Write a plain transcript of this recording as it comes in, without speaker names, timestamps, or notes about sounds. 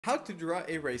How to draw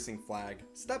a racing flag,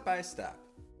 step by step.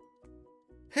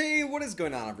 Hey, what is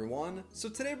going on everyone? So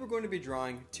today we're going to be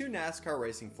drawing two NASCAR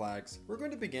racing flags. We're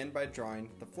going to begin by drawing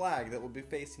the flag that will be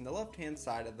facing the left hand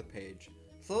side of the page.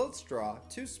 So let's draw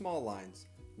two small lines,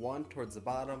 one towards the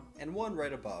bottom and one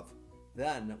right above.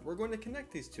 Then we're going to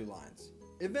connect these two lines.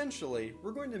 Eventually,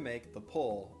 we're going to make the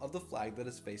pole of the flag that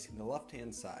is facing the left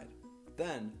hand side.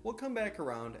 Then we'll come back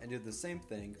around and do the same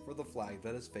thing for the flag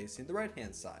that is facing the right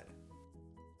hand side.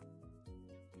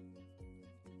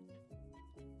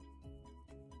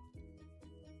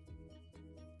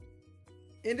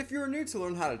 And if you are new to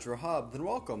learn how to draw Hub, then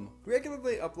welcome! We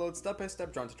regularly upload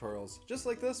step-by-step drawing tutorials, just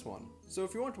like this one. So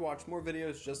if you want to watch more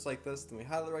videos just like this, then we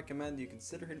highly recommend you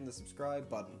consider hitting the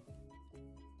subscribe button.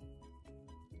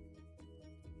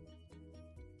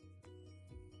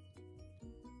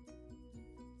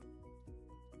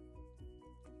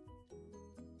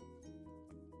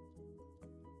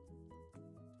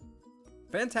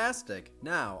 Fantastic!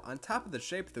 Now, on top of the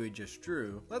shape that we just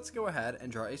drew, let's go ahead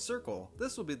and draw a circle.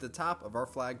 This will be the top of our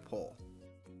flag pole.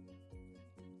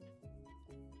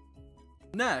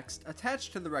 Next,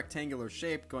 attached to the rectangular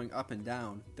shape going up and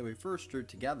down that we first drew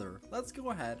together, let's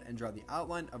go ahead and draw the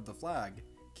outline of the flag.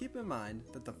 Keep in mind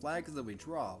that the flags that we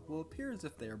draw will appear as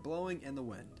if they are blowing in the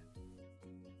wind.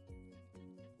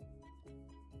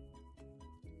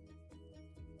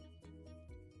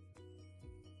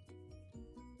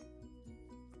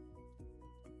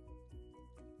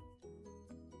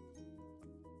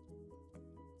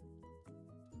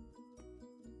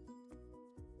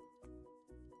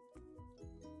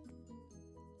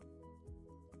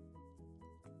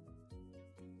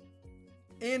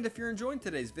 And if you're enjoying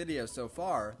today's video so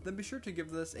far, then be sure to give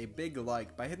this a big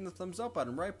like by hitting the thumbs up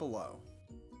button right below.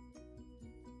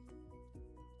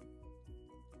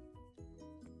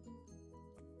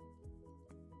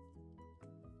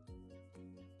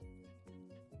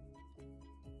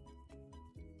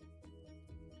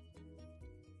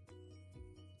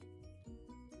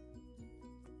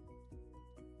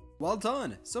 Well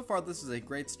done! So far this is a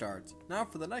great start. Now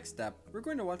for the next step, we're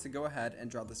going to want to go ahead and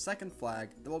draw the second flag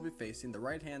that will be facing the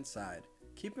right hand side.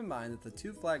 Keep in mind that the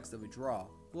two flags that we draw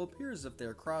will appear as if they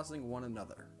are crossing one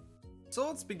another. So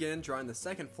let's begin drawing the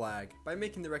second flag by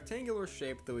making the rectangular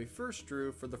shape that we first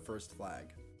drew for the first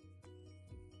flag.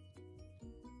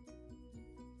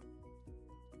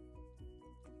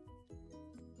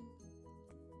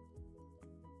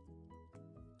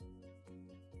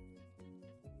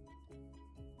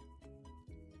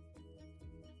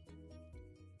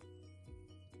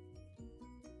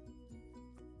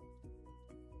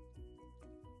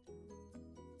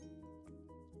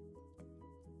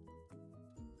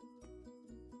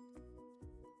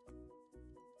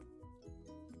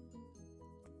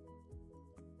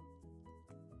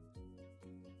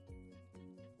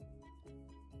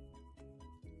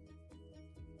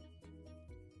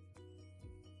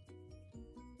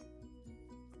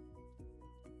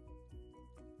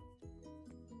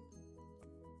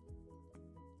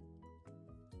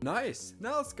 Nice!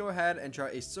 Now let's go ahead and draw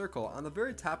a circle on the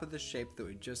very top of the shape that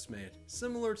we just made,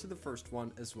 similar to the first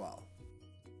one as well.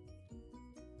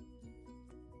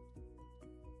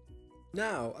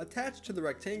 Now, attached to the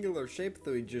rectangular shape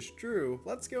that we just drew,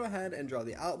 let's go ahead and draw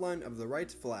the outline of the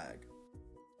right flag.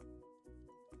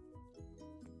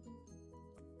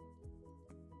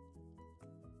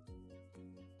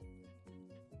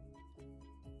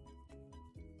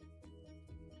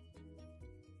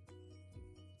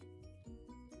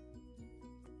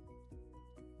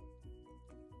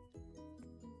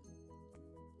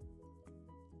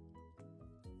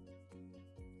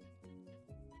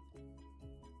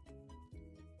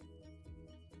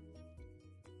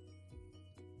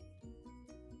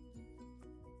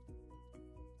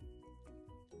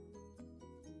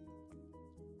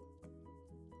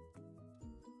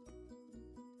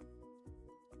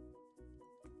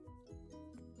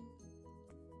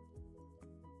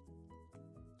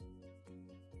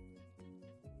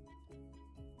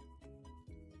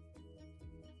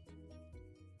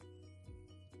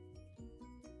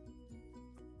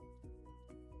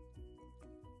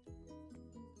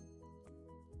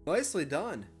 Nicely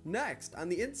done! Next, on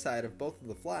the inside of both of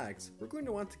the flags, we're going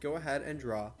to want to go ahead and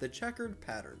draw the checkered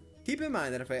pattern. Keep in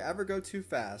mind that if I ever go too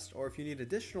fast, or if you need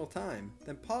additional time,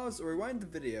 then pause or rewind the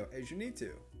video as you need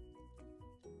to.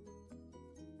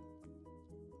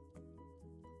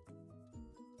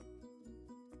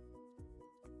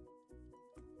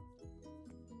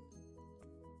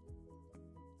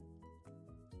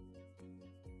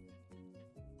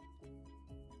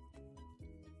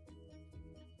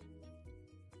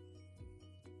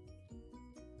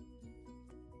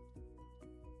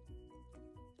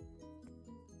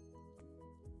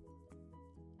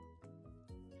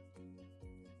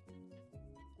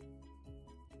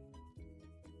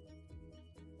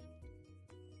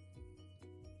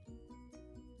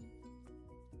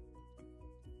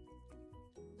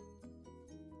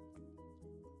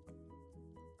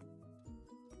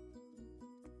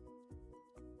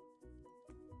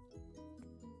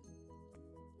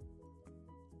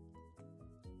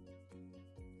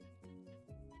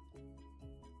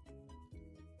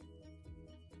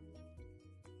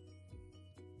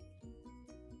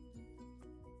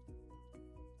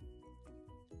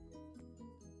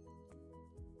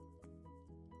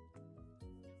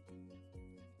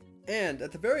 And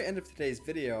at the very end of today's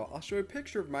video, I'll show a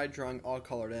picture of my drawing all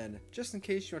colored in, just in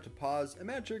case you want to pause and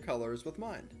match your colors with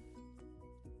mine.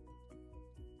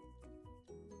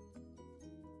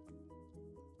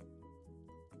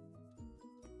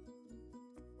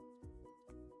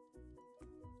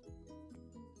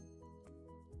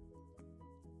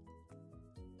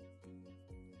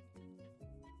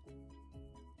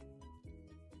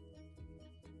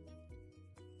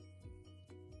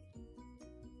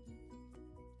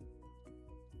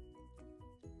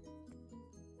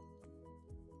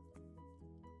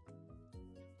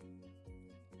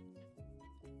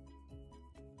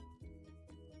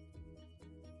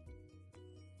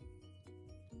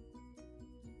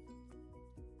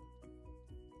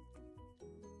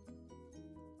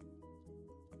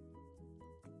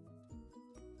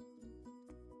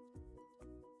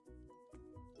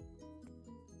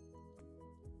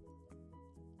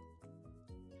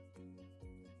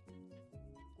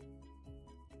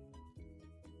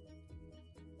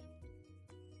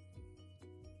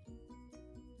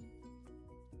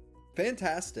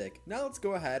 Fantastic! Now let's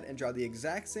go ahead and draw the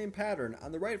exact same pattern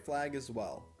on the right flag as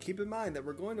well. Keep in mind that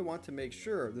we're going to want to make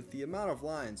sure that the amount of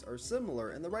lines are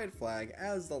similar in the right flag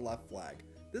as the left flag.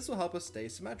 This will help us stay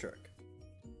symmetric.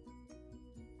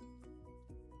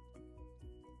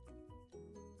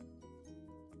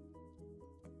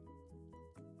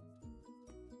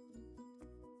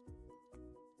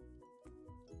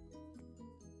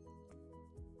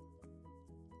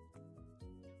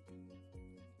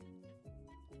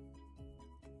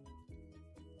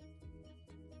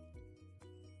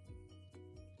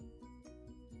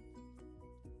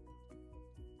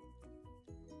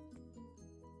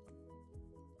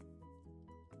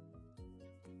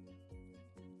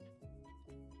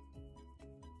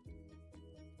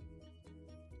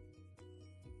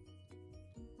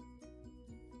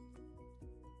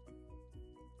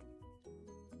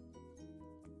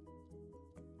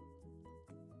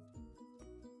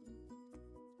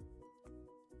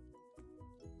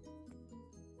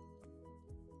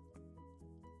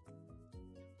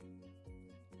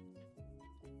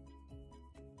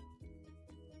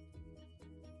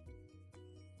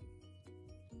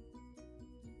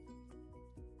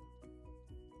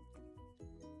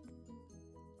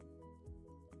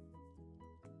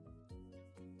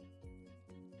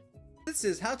 This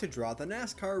is how to draw the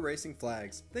NASCAR racing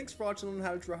flags. Thanks for watching on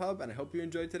How to Draw Hub, and I hope you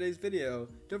enjoyed today's video.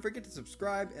 Don't forget to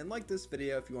subscribe and like this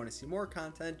video if you want to see more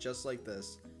content just like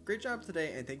this. Great job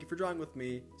today, and thank you for drawing with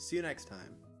me. See you next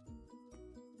time.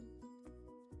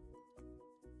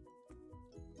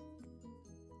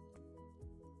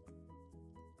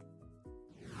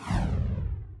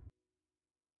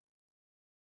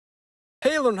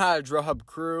 Hey Learn How to Draw Hub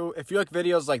crew, if you like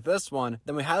videos like this one,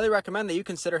 then we highly recommend that you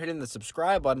consider hitting the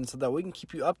subscribe button so that we can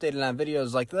keep you updated on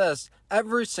videos like this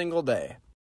every single day.